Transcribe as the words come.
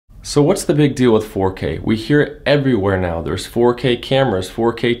So what's the big deal with 4K? We hear it everywhere now. There's 4K cameras,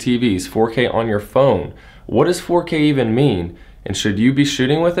 4K TVs, 4K on your phone. What does 4K even mean? And should you be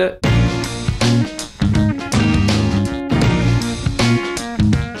shooting with it?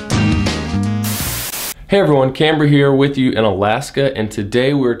 Hey everyone, Camber here with you in Alaska, and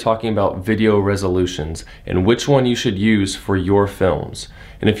today we're talking about video resolutions and which one you should use for your films.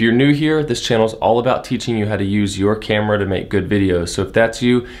 And if you're new here, this channel is all about teaching you how to use your camera to make good videos. So if that's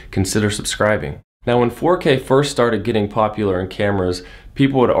you, consider subscribing. Now when 4K first started getting popular in cameras,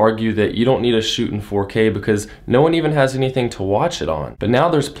 people would argue that you don't need to shoot in 4K because no one even has anything to watch it on. But now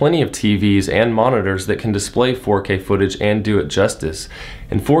there's plenty of TVs and monitors that can display 4K footage and do it justice.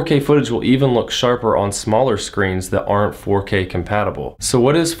 And 4K footage will even look sharper on smaller screens that aren't 4K compatible. So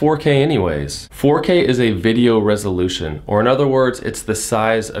what is 4K anyways? 4K is a video resolution, or in other words, it's the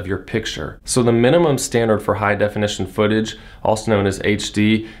size of your picture. So the minimum standard for high definition footage, also known as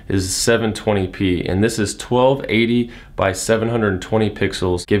HD, is 720p, and this is 1280 by 720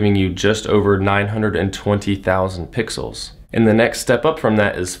 pixels, giving you just over 920,000 pixels. And the next step up from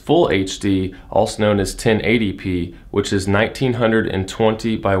that is Full HD, also known as 1080p, which is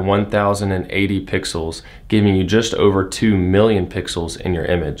 1920 by 1080 pixels, giving you just over 2 million pixels in your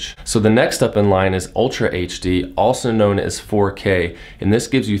image. So the next up in line is Ultra HD, also known as 4K, and this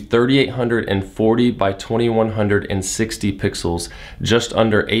gives you 3840 by 2160 pixels, just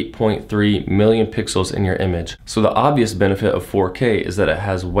under 8.3 million pixels in your image. So the obvious benefit of 4K is that it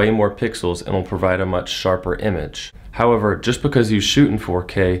has way more pixels and will provide a much sharper image. However, just because you shoot in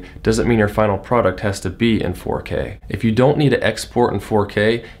 4K doesn't mean your final product has to be in 4K. If you don't need to export in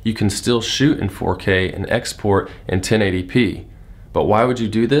 4K, you can still shoot in 4K and export in 1080p. But why would you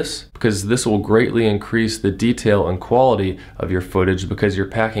do this? Because this will greatly increase the detail and quality of your footage because you're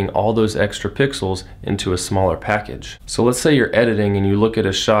packing all those extra pixels into a smaller package. So let's say you're editing and you look at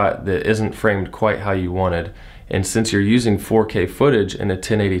a shot that isn't framed quite how you wanted. And since you're using 4K footage in a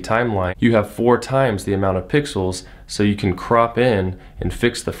 1080 timeline, you have 4 times the amount of pixels, so you can crop in and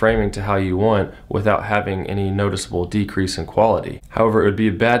fix the framing to how you want without having any noticeable decrease in quality. However, it would be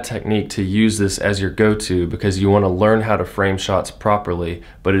a bad technique to use this as your go-to because you want to learn how to frame shots properly,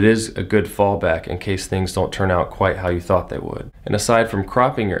 but it is a good fallback in case things don't turn out quite how you thought they would. And aside from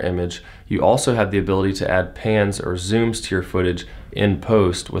cropping your image, you also have the ability to add pans or zooms to your footage in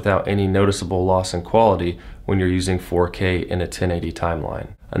post without any noticeable loss in quality when you're using 4K in a 1080 timeline.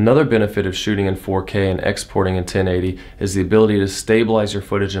 Another benefit of shooting in 4K and exporting in 1080 is the ability to stabilize your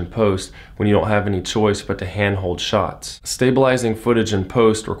footage in post when you don't have any choice but to handhold shots. Stabilizing footage in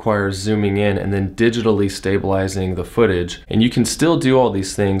post requires zooming in and then digitally stabilizing the footage, and you can still do all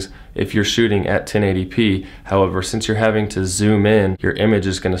these things if you're shooting at 1080p. However, since you're having to zoom in, your image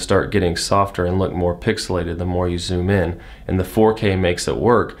is going to start getting softer and look more pixelated the more you zoom in. And the 4K makes it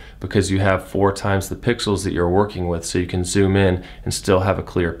work because you have 4 times the pixels that you're working with, so you can zoom in and still have a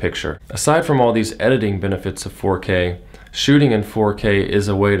clear picture. Aside from all these editing benefits of 4K, shooting in 4K is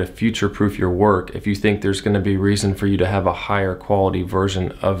a way to future-proof your work if you think there's going to be reason for you to have a higher quality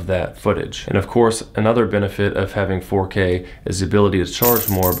version of that footage. And of course, another benefit of having 4K is the ability to charge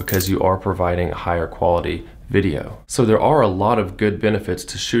more because you are providing a higher quality video. So there are a lot of good benefits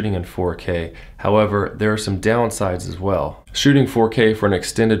to shooting in 4K. However, there are some downsides as well. Shooting 4K for an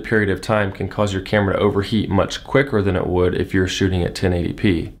extended period of time can cause your camera to overheat much quicker than it would if you're shooting at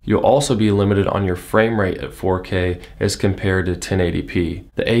 1080p. You'll also be limited on your frame rate at 4K as compared to 1080p.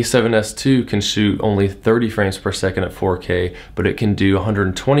 The A7S II can shoot only 30 frames per second at 4K, but it can do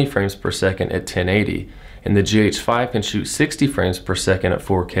 120 frames per second at 1080. And the GH5 can shoot 60 frames per second at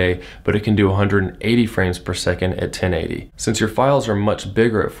 4K, but it can do 180 frames per second at 1080. Since your files are much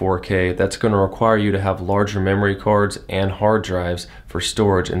bigger at 4K, that's going to require you to have larger memory cards and hard drives for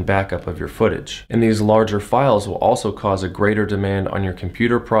storage and backup of your footage. And these larger files will also cause a greater demand on your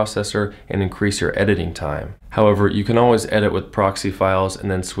computer processor and increase your editing time. However, you can always edit with proxy files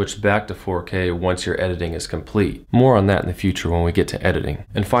and then switch back to 4K once your editing is complete. More on that in the future when we get to editing.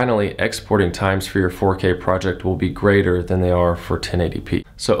 And finally, exporting times for your 4K project will be greater than they are for 1080p.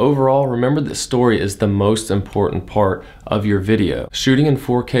 So overall, remember that story is the most important part of your video. Shooting in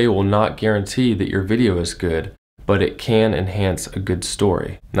 4K will not guarantee that your video is good, but it can enhance a good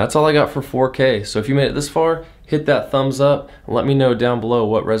story. And that's all I got for 4K. So if you made it this far, hit that thumbs up and let me know down below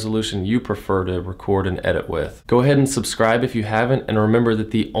what resolution you prefer to record and edit with. Go ahead and subscribe if you haven't, and remember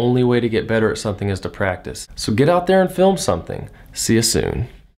that the only way to get better at something is to practice. So get out there and film something. See you soon.